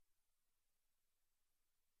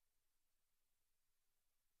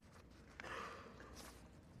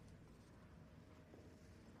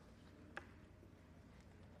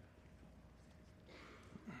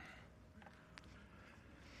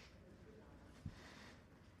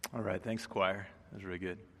All right, thanks, choir. That was really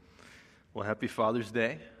good. Well, happy Father's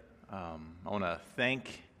Day. I want to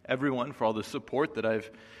thank everyone for all the support that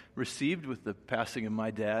I've received with the passing of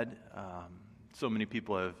my dad. So many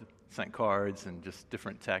people have sent cards and just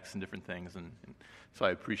different texts and different things, and so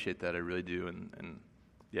I appreciate that. I really do. And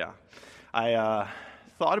yeah, I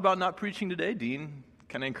thought about not preaching today. Dean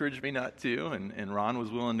kind of encouraged me not to, and Ron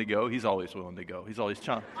was willing to go. He's always willing to go. He's always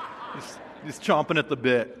he's chomping at the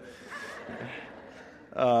bit.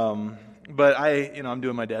 But I'm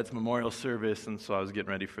doing my dad's memorial service, and so I was getting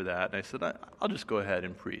ready for that. And I said, I'll just go ahead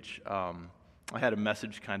and preach. I had a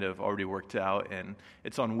message kind of already worked out, and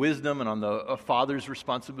it's on wisdom and on a father's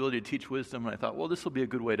responsibility to teach wisdom. And I thought, well, this will be a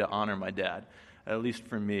good way to honor my dad, at least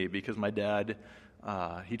for me, because my dad,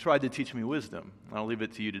 he tried to teach me wisdom. I'll leave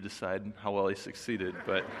it to you to decide how well he succeeded,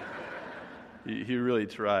 but he really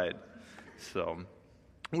tried. So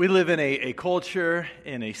we live in a culture,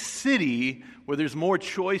 in a city where there's more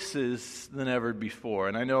choices than ever before.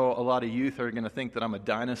 And I know a lot of youth are going to think that I'm a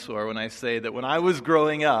dinosaur when I say that when I was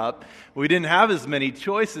growing up, we didn't have as many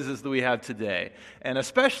choices as we have today. And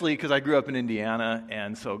especially because I grew up in Indiana,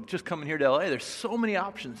 and so just coming here to LA, there's so many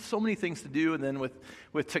options, so many things to do, and then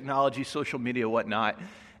with technology, social media, whatnot.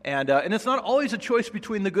 And it's not always a choice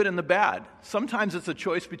between the good and the bad. Sometimes it's a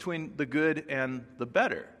choice between the good and the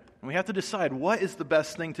better. And we have to decide what is the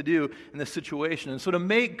best thing to do in this situation. And so to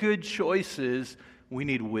make good choices, we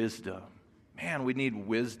need wisdom. Man, we need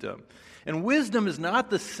wisdom. And wisdom is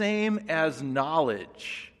not the same as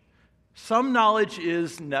knowledge. Some knowledge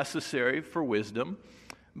is necessary for wisdom,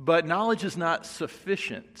 but knowledge is not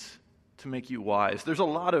sufficient to make you wise. There's a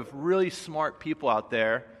lot of really smart people out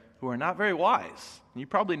there who are not very wise. And you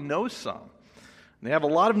probably know some. They have a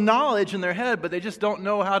lot of knowledge in their head, but they just don't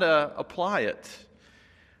know how to apply it.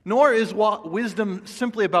 Nor is wisdom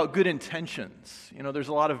simply about good intentions. You know, there's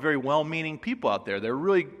a lot of very well-meaning people out there. They're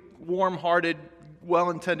really warm-hearted,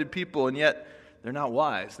 well-intended people, and yet they're not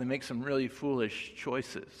wise. They make some really foolish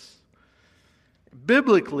choices.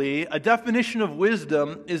 Biblically, a definition of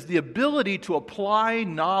wisdom is the ability to apply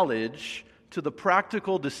knowledge to the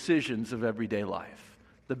practical decisions of everyday life.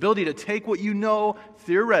 The ability to take what you know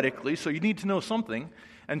theoretically, so you need to know something,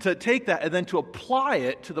 and to take that and then to apply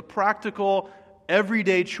it to the practical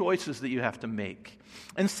everyday choices that you have to make.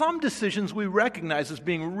 And some decisions we recognize as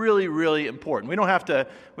being really, really important. We don't have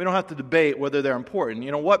to debate whether they're important.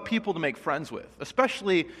 You know, what people to make friends with.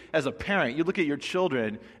 Especially as a parent, you look at your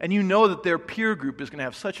children and you know that their peer group is going to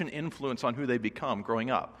have such an influence on who they become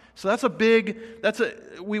growing up. So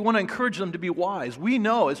we want to encourage them to be wise. We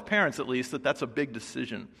know, as parents at least, that that's a big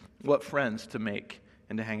decision, what friends to make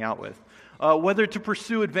and to hang out with. Whether to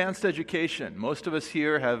pursue advanced education. Most of us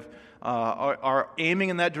here are aiming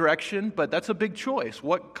in that direction, but that's a big choice.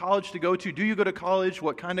 What college to go to? Do you go to college?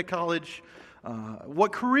 What kind of college?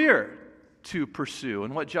 What career to pursue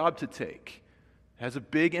and what job to take? It has a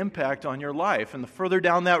big impact on your life. And the further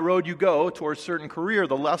down that road you go towards a certain career,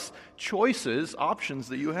 the less choices, options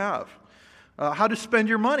that you have. How to spend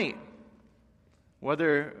your money.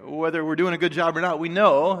 Whether we're doing a good job or not, we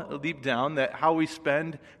know deep down that how we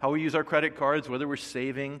spend, how we use our credit cards, whether we're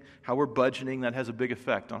saving, how we're budgeting, that has a big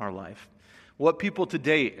effect on our life. What people to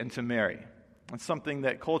date and to marry. That's something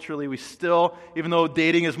that culturally we still, even though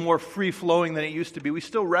dating is more free-flowing than it used to be, we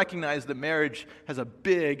still recognize that marriage has a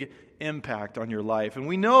big impact on your life. And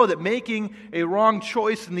we know that making a wrong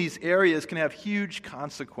choice in these areas can have huge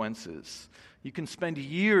consequences. You can spend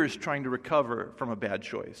years trying to recover from a bad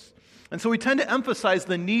choice. And so we tend to emphasize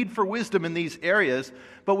the need for wisdom in these areas,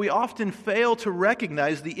 but we often fail to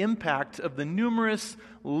recognize the impact of the numerous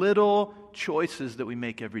little choices that we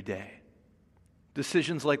make every day.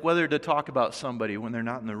 Decisions like whether to talk about somebody when they're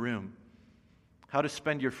not in the room, how to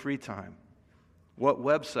spend your free time, what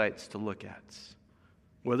websites to look at,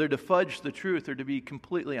 whether to fudge the truth or to be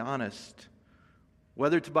completely honest,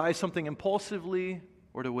 whether to buy something impulsively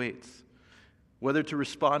or to wait, whether to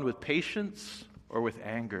respond with patience or with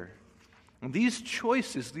anger. And these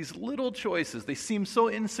choices, these little choices, they seem so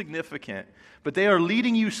insignificant, but they are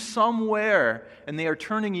leading you somewhere, and they are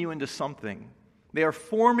turning you into something. They are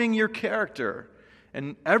forming your character,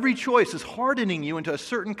 and every choice is hardening you into a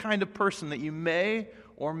certain kind of person that you may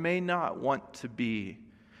or may not want to be.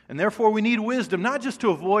 And therefore, we need wisdom, not just to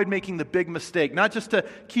avoid making the big mistake, not just to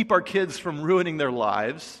keep our kids from ruining their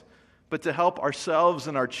lives, but to help ourselves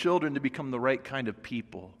and our children to become the right kind of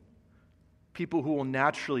people. People who will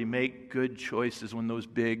naturally make good choices when those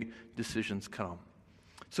big decisions come.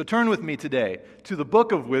 So turn with me today to the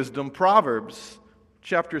book of wisdom, Proverbs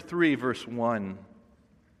chapter 3, verse 1.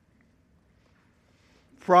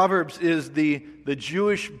 Proverbs is the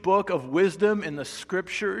Jewish book of wisdom in the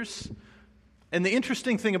Scriptures. And the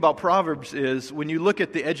interesting thing about Proverbs is when you look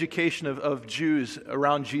at the education of Jews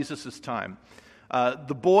around Jesus' time,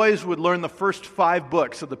 the boys would learn the first 5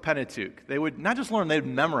 books of the Pentateuch. They would not just learn, they would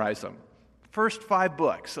memorize them. First 5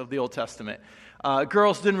 books of the Old Testament.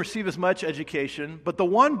 Girls didn't receive as much education, but the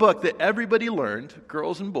one book that everybody learned,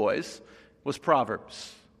 girls and boys, was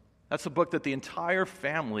Proverbs. That's a book that the entire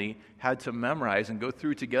family had to memorize and go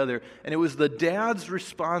through together. And it was the dad's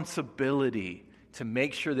responsibility to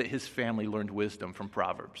make sure that his family learned wisdom from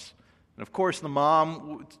Proverbs. And of course, the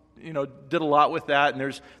mom, did a lot with that.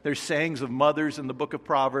 And there's sayings of mothers in the book of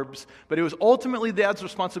Proverbs. But it was ultimately dad's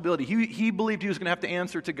responsibility. He believed he was going to have to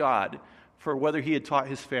answer to God for whether he had taught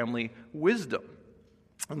his family wisdom.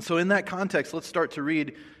 And so in that context, let's start to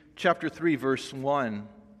read chapter 3, verse 1.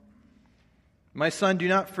 My son, do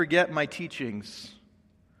not forget my teachings,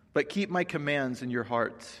 but keep my commands in your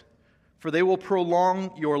heart. For they will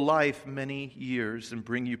prolong your life many years and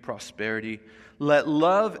bring you prosperity. Let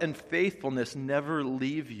love and faithfulness never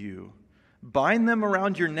leave you. Bind them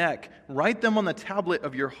around your neck. Write them on the tablet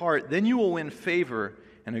of your heart. Then you will win favor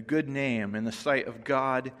and a good name in the sight of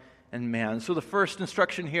God and man. So the first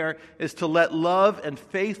instruction here is to let love and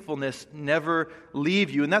faithfulness never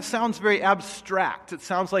leave you. And that sounds very abstract. It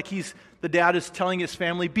sounds like the dad is telling his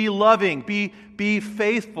family, be loving, be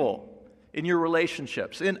faithful in your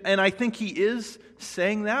relationships. And I think he is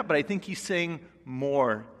saying that, but I think he's saying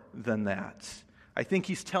more than that. I think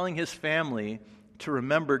he's telling his family to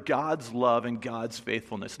remember God's love and God's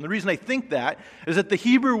faithfulness. And the reason I think that is that the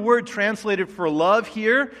Hebrew word translated for love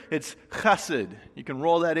here, it's chesed. You can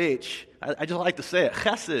roll that H. I just like to say it,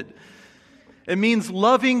 chesed. It means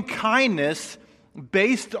loving kindness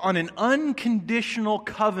based on an unconditional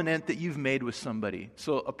covenant that you've made with somebody.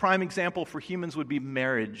 So a prime example for humans would be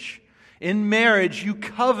marriage. In marriage, you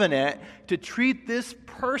covenant to treat this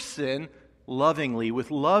person lovingly,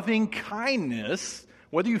 with loving kindness,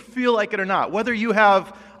 whether you feel like it or not. Whether you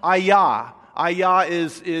have ayah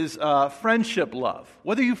is friendship love.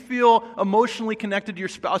 Whether you feel emotionally connected to your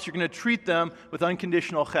spouse, you're going to treat them with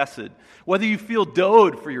unconditional chesed. Whether you feel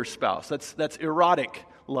dode for your spouse, that's erotic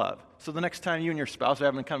love. So the next time you and your spouse are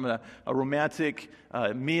having kind of a romantic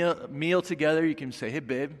meal together, you can say, hey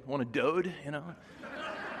babe, want a dode?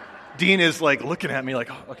 Dean is like looking at me like,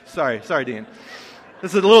 oh, okay, sorry Dean.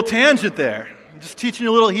 This is a little tangent there. I'm just teaching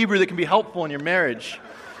you a little Hebrew that can be helpful in your marriage.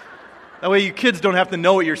 That way you kids don't have to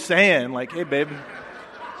know what you're saying. Like, hey babe,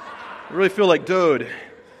 I really feel like dode.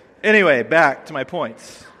 Anyway, back to my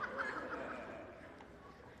points.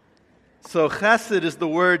 So chesed is the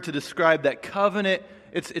word to describe that covenant.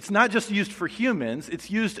 It's not just used for humans, it's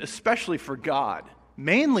used especially for God.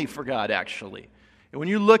 Mainly for God, actually. And when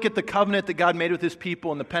you look at the covenant that God made with his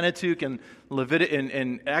people in the Pentateuch and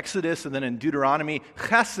in Exodus and then in Deuteronomy,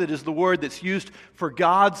 chesed is the word that's used for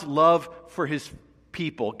God's love for his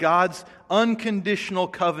people. God's unconditional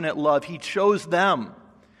covenant love. He chose them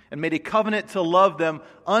and made a covenant to love them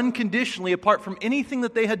unconditionally apart from anything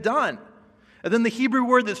that they had done. And then the Hebrew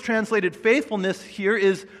word that's translated faithfulness here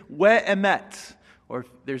is ve'emet. Or if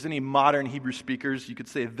there's any modern Hebrew speakers, you could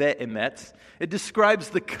say ve'emet. It describes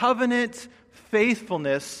the covenant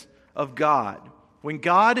faithfulness of God. When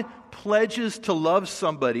God pledges to love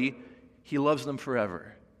somebody, he loves them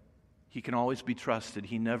forever. He can always be trusted.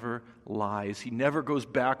 He never lies. He never goes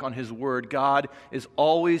back on his word. God is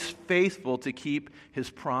always faithful to keep his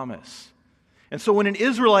promise. And so when an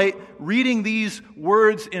Israelite reading these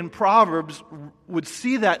words in Proverbs would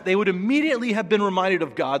see that, they would immediately have been reminded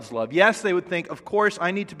of God's love. Yes, they would think, of course,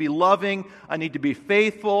 I need to be loving, I need to be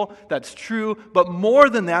faithful, that's true. But more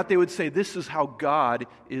than that, they would say, this is how God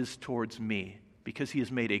is towards me, because he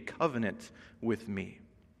has made a covenant with me.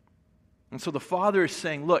 And so the Father is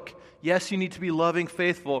saying, look, yes, you need to be loving,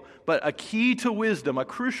 faithful, but a key to wisdom, a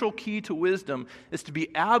crucial key to wisdom, is to be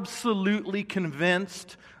absolutely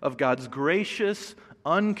convinced of God's gracious,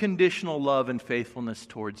 unconditional love and faithfulness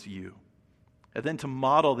towards you. And then to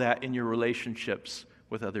model that in your relationships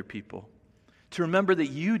with other people. To remember that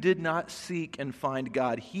you did not seek and find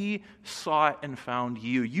God. He sought and found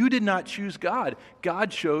you. You did not choose God. God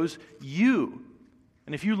chose you.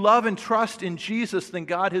 And if you love and trust in Jesus, then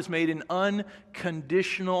God has made an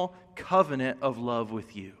unconditional covenant of love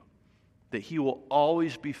with you that he will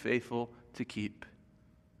always be faithful to keep.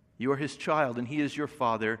 You are his child, and he is your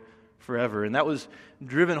father forever. And that was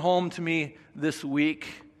driven home to me this week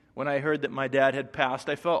when I heard that my dad had passed.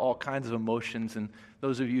 I felt all kinds of emotions, and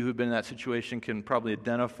those of you who've been in that situation can probably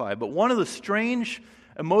identify. But one of the strange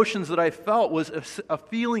emotions that I felt was a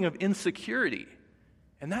feeling of insecurity.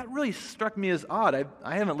 And that really struck me as odd.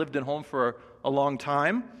 I haven't lived at home for a long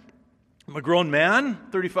time. I'm a grown man,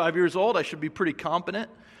 35 years old. I should be pretty competent.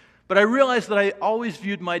 But I realized that I always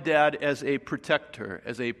viewed my dad as a protector,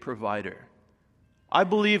 as a provider. I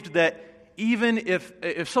believed that even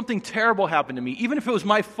if something terrible happened to me, even if it was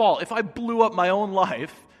my fault, if I blew up my own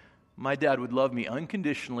life, my dad would love me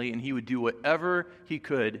unconditionally and he would do whatever he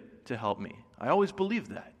could to help me. I always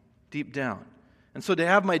believed that deep down. And so to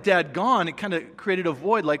have my dad gone, it kind of created a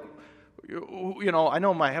void. Like, you know, I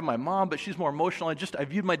know I have my mom, but she's more emotional. I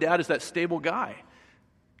viewed my dad as that stable guy.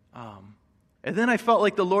 And then I felt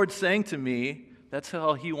like the Lord saying to me, that's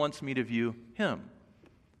how he wants me to view him.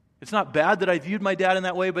 It's not bad that I viewed my dad in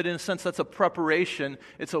that way, but in a sense, that's a preparation.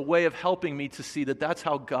 It's a way of helping me to see that that's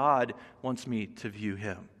how God wants me to view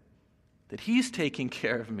him. That he's taking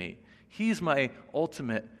care of me. He's my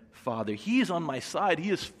ultimate Father. He's on my side.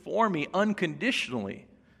 He is for me unconditionally.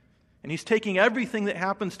 And he's taking everything that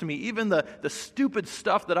happens to me, even the stupid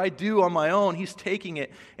stuff that I do on my own, he's taking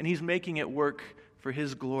it and he's making it work for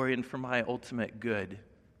his glory and for my ultimate good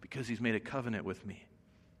because he's made a covenant with me.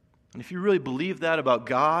 And if you really believe that about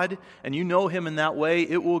God and you know him in that way,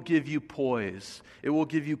 it will give you poise. It will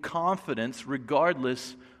give you confidence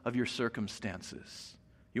regardless of your circumstances.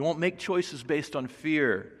 You won't make choices based on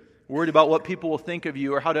fear, worried about what people will think of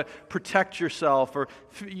you or how to protect yourself or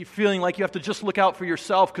feeling like you have to just look out for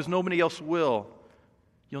yourself because nobody else will.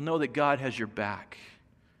 You'll know that God has your back.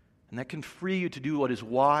 And that can free you to do what is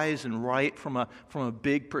wise and right from a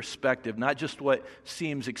big perspective, not just what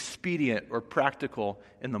seems expedient or practical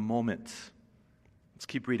in the moment. Let's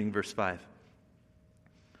keep reading verse 5.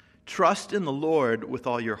 Trust in the Lord with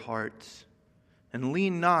all your heart, and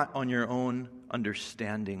lean not on your own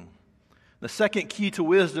understanding. The second key to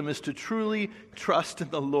wisdom is to truly trust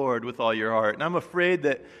in the Lord with all your heart. And I'm afraid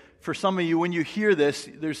that for some of you, when you hear this,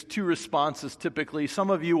 there's two responses typically. Some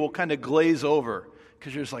of you will kind of glaze over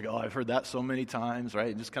because you're just like, oh, I've heard that so many times, right?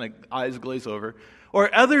 And just kind of eyes glaze over. Or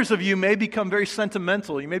others of you may become very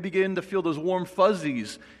sentimental. You may begin to feel those warm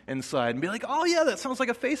fuzzies inside and be like, oh yeah, that sounds like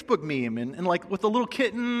a Facebook meme. And like with a little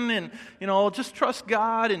kitten and, you know, just trust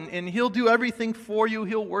God and he'll do everything for you.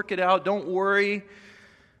 He'll work it out. Don't worry.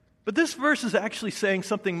 But this verse is actually saying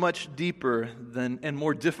something much deeper and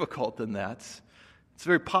more difficult than that. It's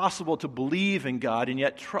very possible to believe in God and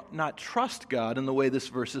yet not trust God in the way this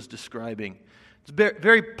verse is describing. It's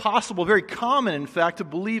very possible, very common, in fact, to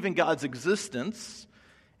believe in God's existence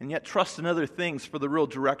and yet trust in other things for the real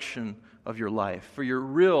direction of your life, for your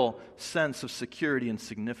real sense of security and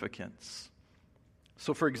significance.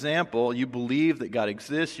 So, for example, you believe that God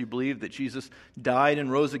exists, you believe that Jesus died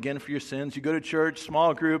and rose again for your sins, you go to church,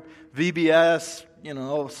 small group, VBS,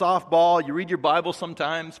 softball, you read your Bible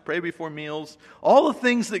sometimes, pray before meals, all the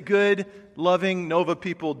things that good, loving Nova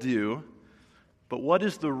people do. But what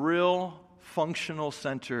is the real functional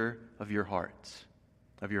center of your heart,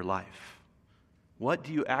 of your life? What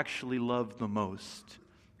do you actually love the most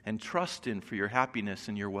and trust in for your happiness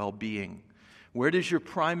and your well-being? Where does your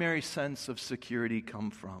primary sense of security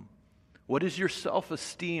come from? What is your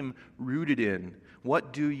self-esteem rooted in?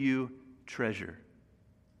 What do you treasure?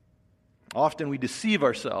 Often we deceive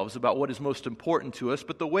ourselves about what is most important to us,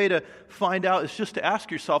 but the way to find out is just to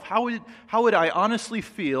ask yourself, how would I honestly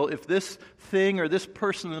feel if this thing or this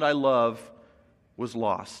person that I love was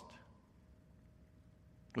lost,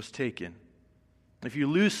 was taken? If you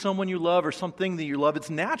lose someone you love or something that you love, it's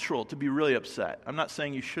natural to be really upset. I'm not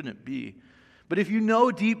saying you shouldn't be. But if you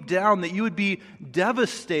know deep down that you would be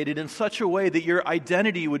devastated in such a way that your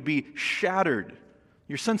identity would be shattered,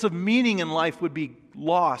 your sense of meaning in life would be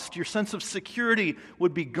lost, your sense of security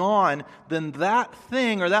would be gone, then that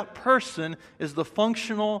thing or that person is the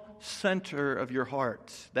functional center of your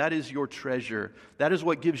heart. That is your treasure. That is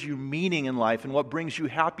what gives you meaning in life and what brings you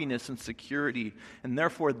happiness and security. And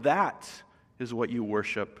therefore that is what you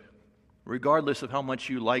worship, regardless of how much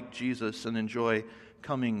you like Jesus and enjoy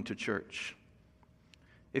coming to church.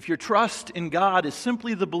 If your trust in God is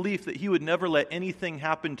simply the belief that He would never let anything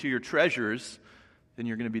happen to your treasures, then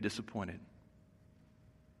you're going to be disappointed.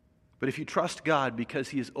 But if you trust God because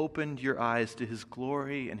He has opened your eyes to His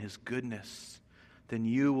glory and His goodness, then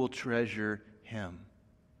you will treasure Him.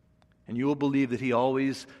 And you will believe that He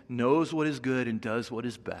always knows what is good and does what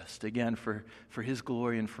is best, again, for His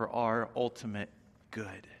glory and for our ultimate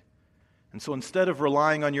good. And so instead of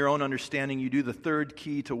relying on your own understanding, you do the third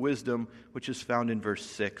key to wisdom, which is found in verse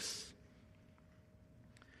 6.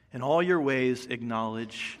 In all your ways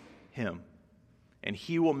acknowledge Him, and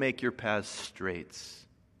He will make your paths straight.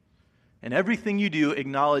 In everything you do,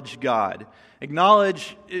 acknowledge God.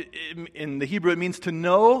 Acknowledge, in the Hebrew, it means to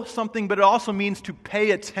know something, but it also means to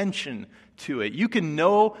pay attention to it. You can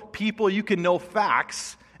know people, you can know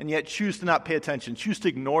facts, and yet choose to not pay attention, choose to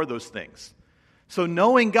ignore those things. So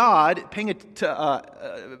knowing God,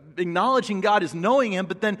 acknowledging God is knowing Him,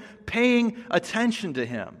 but then paying attention to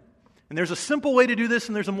Him. And there's a simple way to do this,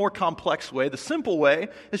 and there's a more complex way. The simple way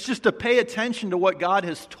is just to pay attention to what God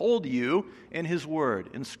has told you in His Word,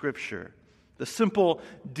 in Scripture. The simple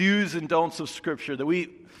do's and don'ts of Scripture that we,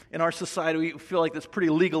 in our society, we feel like it's pretty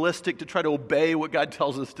legalistic to try to obey what God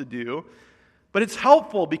tells us to do. But it's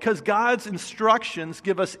helpful because God's instructions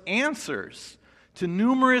give us answers to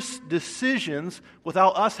numerous decisions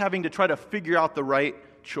without us having to try to figure out the right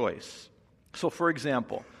choice. So, for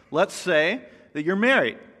example, let's say that you're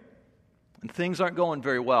married and things aren't going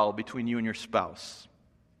very well between you and your spouse,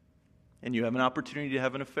 and you have an opportunity to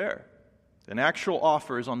have an affair. An actual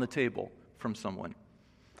offer is on the table from someone.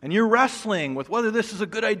 And you're wrestling with whether this is a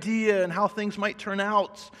good idea and how things might turn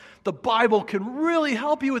out. The Bible can really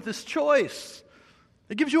help you with this choice.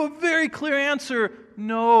 It gives you a very clear answer: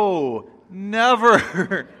 no,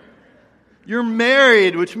 never. You're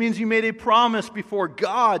married, which means you made a promise before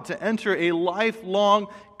God to enter a lifelong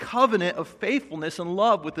covenant of faithfulness and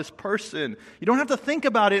love with this person. You don't have to think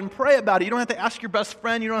about it and pray about it. You don't have to ask your best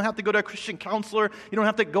friend. You don't have to go to a Christian counselor. You don't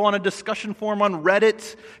have to go on a discussion forum on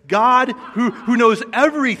Reddit. God, who knows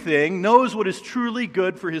everything, knows what is truly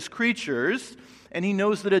good for His creatures, and He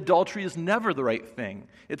knows that adultery is never the right thing.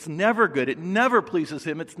 It's never good. It never pleases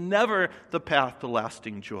Him. It's never the path to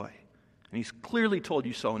lasting joy. And He's clearly told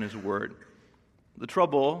you so in His Word. The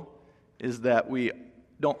trouble is that we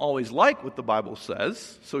don't always like what the Bible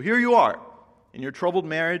says. So here you are in your troubled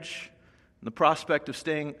marriage, and the prospect of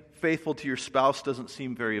staying faithful to your spouse doesn't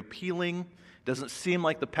seem very appealing, doesn't seem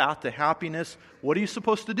like the path to happiness. What are you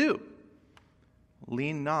supposed to do?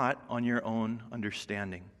 Lean not on your own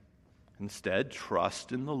understanding. Instead,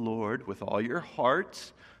 trust in the Lord with all your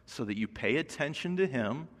heart so that you pay attention to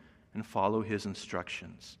Him and follow His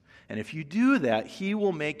instructions. And if you do that, He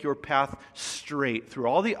will make your path straight through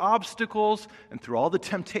all the obstacles and through all the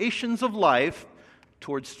temptations of life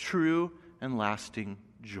towards true and lasting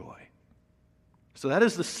joy. So that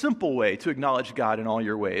is the simple way to acknowledge God in all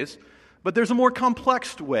your ways. But there's a more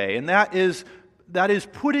complex way, and that is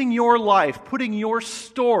putting your life, putting your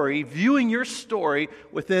story, viewing your story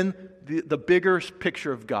within the bigger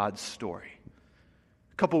picture of God's story.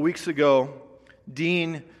 A couple weeks ago,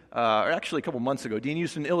 a couple months ago, Dean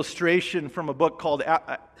used an illustration from a book called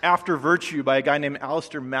After Virtue by a guy named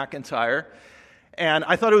Alistair McIntyre. And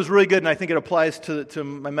I thought it was really good, and I think it applies to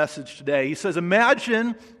my message today. He says,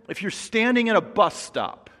 imagine if you're standing at a bus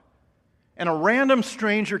stop, and a random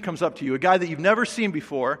stranger comes up to you, a guy that you've never seen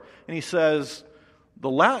before, and he says, the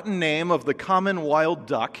Latin name of the common wild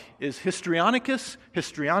duck is Histrionicus,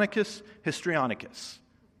 Histrionicus, Histrionicus.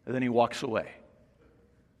 And then he walks away.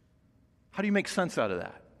 How do you make sense out of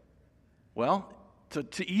that? Well,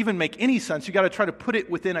 to even make any sense, you've got to try to put it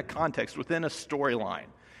within a context, within a storyline.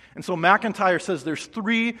 And so McIntyre says there's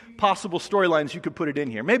 3 possible storylines you could put it in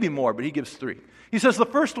here. Maybe more, but he gives 3. He says the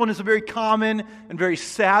first one is a very common and very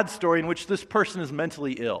sad story in which this person is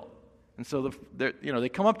mentally ill. And so they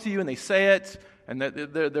come up to you and they say it, and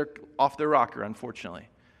they're off their rocker, unfortunately.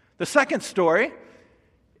 The second story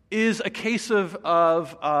is a case of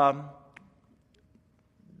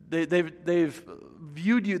they've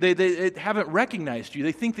viewed you, they haven't recognized you.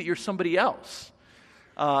 They think that you're somebody else.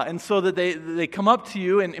 And so that they come up to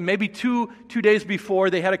you, and maybe two days before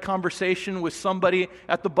they had a conversation with somebody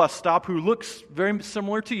at the bus stop who looks very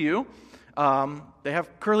similar to you. They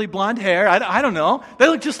have curly blonde hair. I don't know. They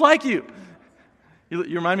look just like you. You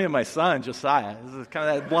remind me of my son, Josiah. This is kind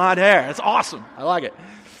of that blonde hair. It's awesome. I like it.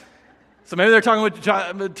 So maybe they're talking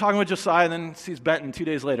with Josiah and then sees Benton 2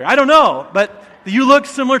 days later. I don't know, but you look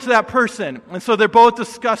similar to that person. And so they're both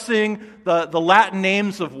discussing the Latin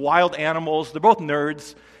names of wild animals. They're both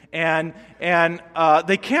nerds. And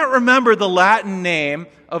they can't remember the Latin name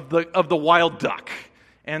of the wild duck.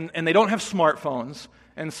 And they don't have smartphones.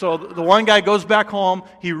 And so the one guy goes back home,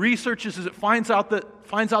 he researches it, finds out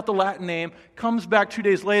the Latin name, comes back 2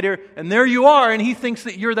 days later, and there you are, and he thinks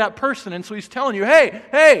that you're that person. And so he's telling you,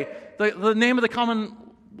 hey, the name of the common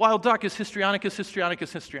wild duck is Histrionicus,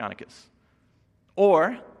 Histrionicus, Histrionicus.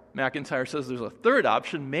 Or, McIntyre says there's a third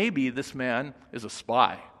option. Maybe this man is a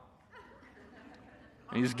spy.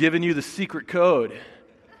 And he's giving you the secret code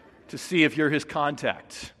to see if you're his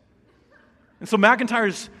contact. And so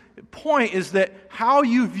McIntyre's point is that how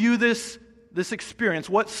you view this experience,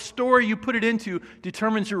 what story you put it into,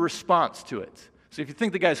 determines your response to it. So if you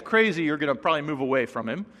think the guy's crazy, you're going to probably move away from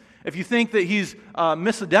him. If you think that he's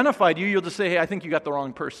misidentified you, you'll just say, hey, I think you got the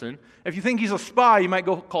wrong person. If you think he's a spy, you might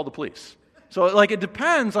go call the police. So it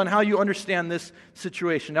depends on how you understand this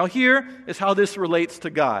situation. Now here is how this relates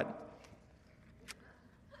to God.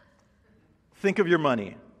 Think of your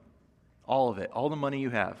money, all of it, all the money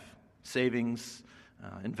you have, savings,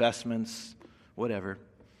 investments, whatever.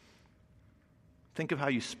 Think of how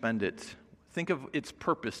you spend it. Think of its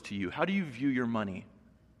purpose to you. How do you view your money?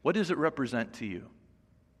 What does it represent to you?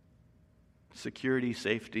 Security,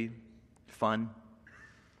 safety, fun?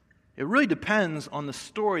 It really depends on the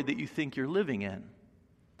story that you think you're living in.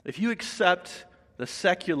 If you accept the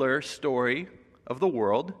secular story of the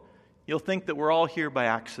world, you'll think that we're all here by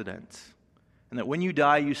accident, and that when you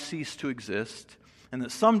die, you cease to exist, and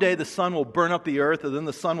that someday the sun will burn up the earth, and then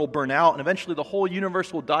the sun will burn out, and eventually the whole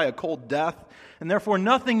universe will die a cold death, and therefore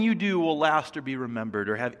nothing you do will last or be remembered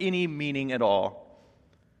or have any meaning at all.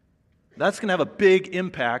 That's going to have a big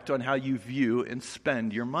impact on how you view and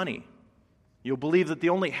spend your money. You'll believe that the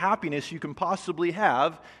only happiness you can possibly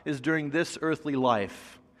have is during this earthly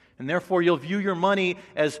life, and therefore you'll view your money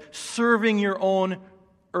as serving your own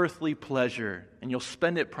earthly pleasure, and you'll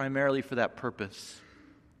spend it primarily for that purpose.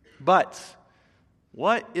 But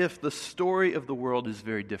what if the story of the world is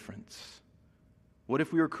very different? What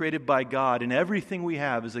if we were created by God and everything we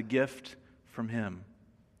have is a gift from Him?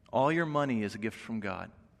 All your money is a gift from God.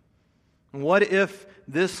 And what if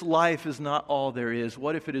this life is not all there is?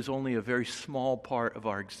 What if it is only a very small part of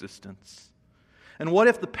our existence? And what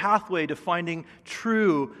if the pathway to finding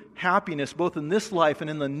true happiness, both in this life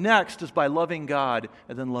and in the next, is by loving God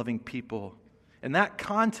and then loving people? In that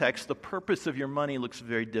context, the purpose of your money looks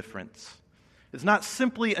very different. It's not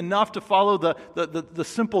simply enough to follow the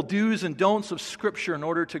simple do's and don'ts of Scripture in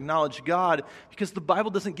order to acknowledge God, because the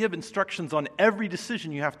Bible doesn't give instructions on every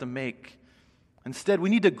decision you have to make. Instead, we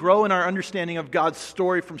need to grow in our understanding of God's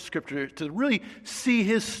story from Scripture, to really see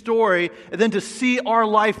His story, and then to see our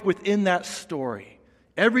life within that story.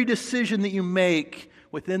 Every decision that you make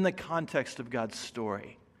within the context of God's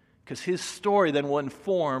story, because His story then will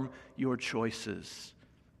inform your choices.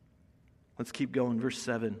 Let's keep going. Verse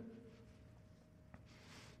 7.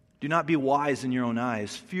 Do not be wise in your own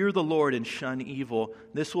eyes. Fear the Lord and shun evil.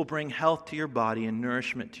 This will bring health to your body and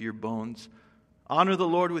nourishment to your bones. Honor the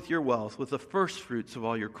Lord with your wealth, with the first fruits of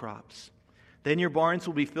all your crops. Then your barns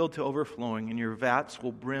will be filled to overflowing, and your vats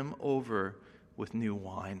will brim over with new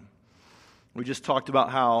wine. We just talked about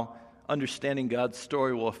how understanding God's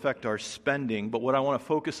story will affect our spending, but what I want to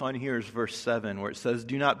focus on here is verse 7, where it says,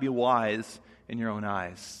 do not be wise in your own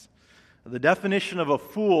eyes. The definition of a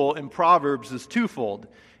fool in Proverbs is twofold.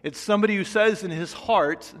 It's somebody who says in his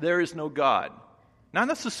heart, there is no God. Not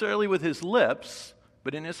necessarily with his lips,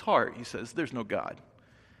 but in his heart, he says, there's no God.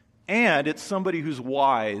 And it's somebody who's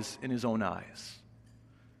wise in his own eyes.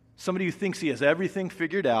 Somebody who thinks he has everything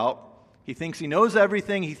figured out. He thinks he knows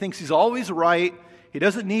everything. He thinks he's always right. He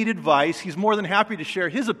doesn't need advice. He's more than happy to share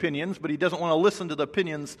his opinions, but he doesn't want to listen to the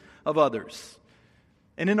opinions of others.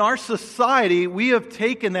 And in our society, we have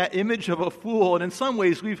taken that image of a fool, and in some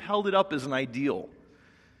ways, we've held it up as an ideal.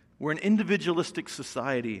 We're an individualistic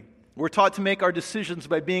society. We're taught to make our decisions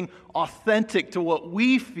by being authentic to what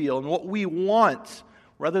we feel and what we want,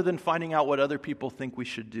 rather than finding out what other people think we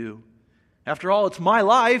should do. After all, it's my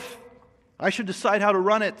life. I should decide how to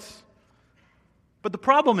run it. But the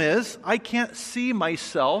problem is, I can't see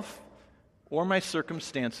myself or my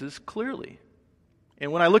circumstances clearly.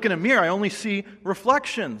 And when I look in a mirror, I only see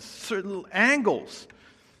reflections, certain angles.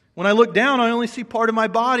 When I look down, I only see part of my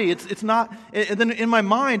body. It's not, and then in my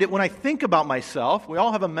mind, when I think about myself, we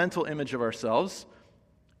all have a mental image of ourselves.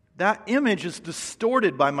 That image is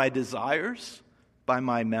distorted by my desires, by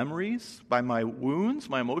my memories, by my wounds,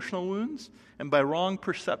 my emotional wounds, and by wrong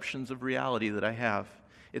perceptions of reality that I have.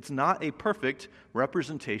 It's not a perfect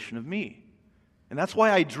representation of me. And that's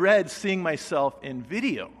why I dread seeing myself in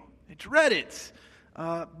video. I dread it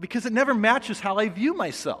because it never matches how I view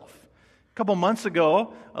myself. A couple months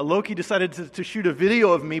ago, Loki decided to shoot a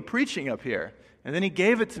video of me preaching up here. And then he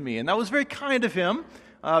gave it to me. And that was very kind of him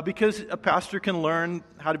because a pastor can learn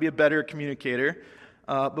how to be a better communicator.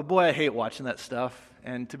 But boy, I hate watching that stuff.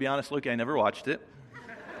 And to be honest, Loki, I never watched it.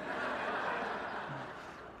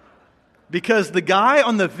 Because the guy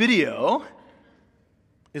on the video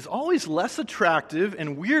is always less attractive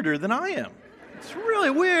and weirder than I am. It's really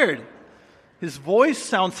weird. His voice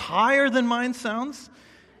sounds higher than mine sounds.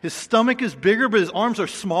 His stomach is bigger, but his arms are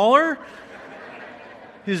smaller.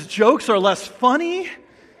 His jokes are less funny.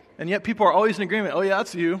 And yet people are always in agreement. Oh, yeah,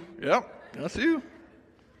 that's you. Yep, that's you.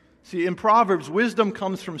 See, in Proverbs, wisdom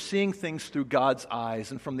comes from seeing things through God's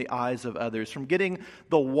eyes and from the eyes of others, from getting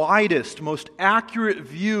the widest, most accurate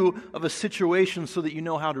view of a situation so that you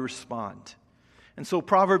know how to respond. And so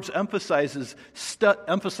Proverbs emphasizes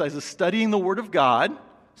studying the Word of God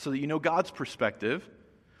so that you know God's perspective,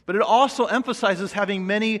 But it also emphasizes having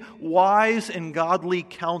many wise and godly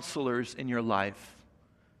counselors in your life.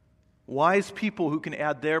 Wise people who can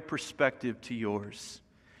add their perspective to yours.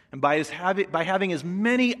 And by having as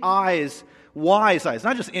many eyes, wise eyes,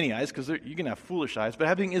 not just any eyes, because you can have foolish eyes, but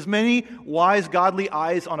having as many wise, godly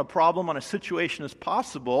eyes on a problem, on a situation as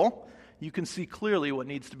possible, you can see clearly what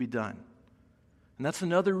needs to be done. And that's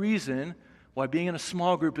another reason why being in a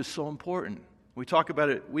small group is so important. We talk about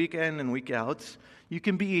it week in and week out. You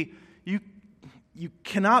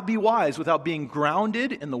cannot be wise without being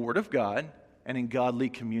grounded in the Word of God and in godly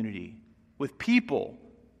community with people,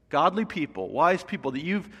 godly people, wise people that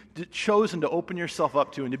you've chosen to open yourself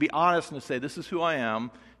up to and to be honest and to say, this is who I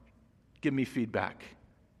am, give me feedback,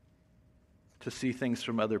 to see things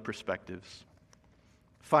from other perspectives.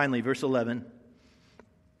 Finally, verse 11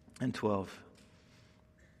 and 12.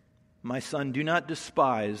 My son, do not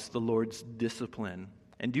despise the Lord's discipline,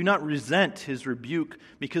 and do not resent his rebuke,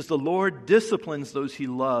 because the Lord disciplines those he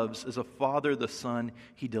loves, as a father the son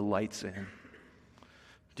he delights in.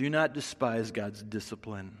 Do not despise God's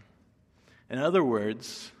discipline. In other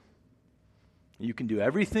words, you can do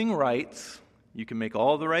everything right, you can make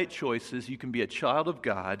all the right choices, you can be a child of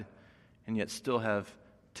God, and yet still have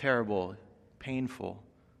terrible, painful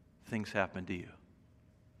things happen to you.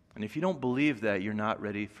 And if you don't believe that, you're not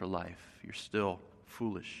ready for life. You're still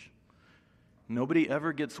foolish. Nobody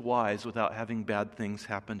ever gets wise without having bad things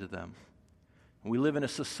happen to them. We live in a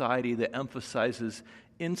society that emphasizes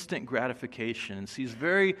instant gratification and sees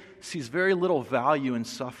very little value in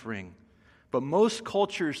suffering. But most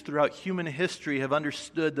cultures throughout human history have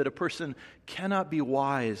understood that a person cannot be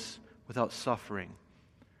wise without suffering.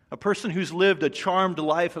 A person who's lived a charmed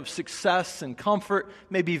life of success and comfort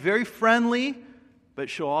may be very friendly, but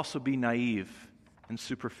she'll also be naive and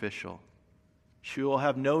superficial. She will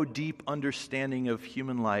have no deep understanding of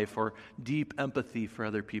human life or deep empathy for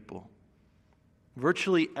other people.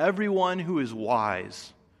 Virtually everyone who is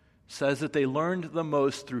wise says that they learned the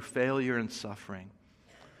most through failure and suffering.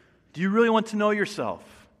 Do you really want to know yourself?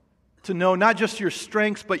 To know not just your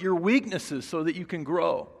strengths, but your weaknesses so that you can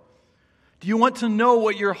grow? Do you want to know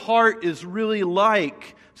what your heart is really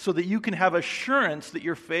like so that you can have assurance that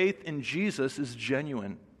your faith in Jesus is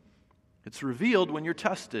genuine? It's revealed when you're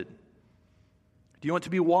tested. Do you want to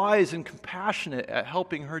be wise and compassionate at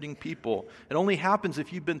helping hurting people? It only happens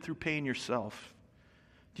if you've been through pain yourself.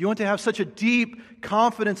 Do you want to have such a deep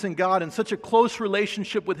confidence in God and such a close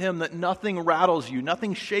relationship with Him that nothing rattles you,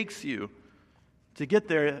 nothing shakes you? To get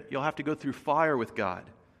there, you'll have to go through fire with God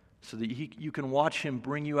so that you can watch Him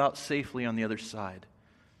bring you out safely on the other side.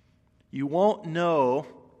 You won't know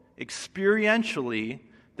experientially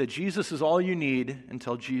that Jesus is all you need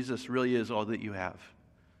until Jesus really is all that you have.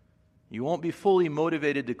 You won't be fully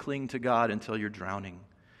motivated to cling to God until you're drowning.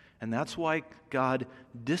 And that's why God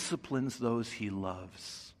disciplines those He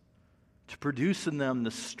loves, to produce in them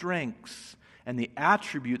the strengths and the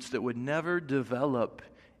attributes that would never develop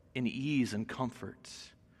in ease and comfort.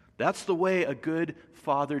 That's the way a good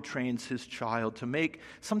father trains his child to make,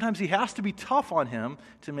 sometimes he has to be tough on him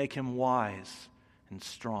to make him wise and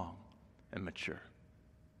strong and mature.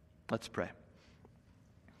 Let's pray.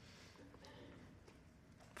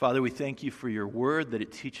 Father, we thank you for your word, that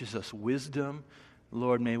it teaches us wisdom.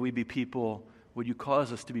 Lord, may we be people, would you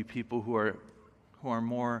cause us to be people who are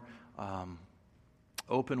more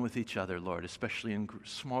open with each other, Lord, especially in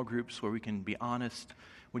small groups where we can be honest.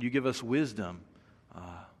 Would you give us wisdom,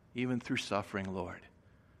 even through suffering, Lord?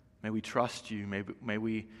 May we trust you. May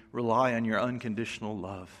we rely on your unconditional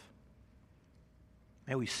love.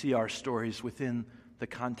 May we see our stories within the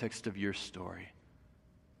context of your story.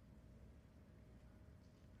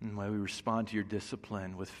 And may we respond to your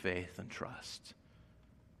discipline with faith and trust.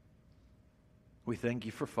 We thank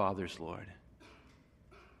you for fathers, Lord.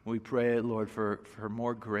 We pray, Lord, for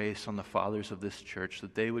more grace on the fathers of this church,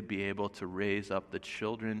 that they would be able to raise up the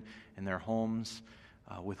children in their homes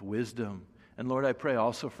with wisdom. And Lord, I pray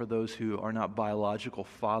also for those who are not biological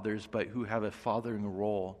fathers, but who have a fathering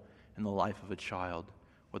role in the life of a child,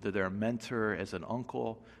 whether they're a mentor as an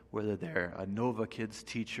uncle, whether they're a Nova Kids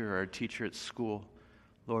teacher or a teacher at school.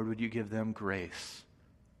 Lord, would you give them grace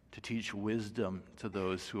to teach wisdom to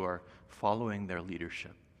those who are following their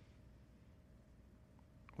leadership.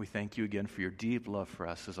 We thank you again for your deep love for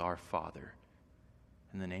us as our Father.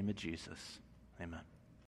 In the name of Jesus, amen.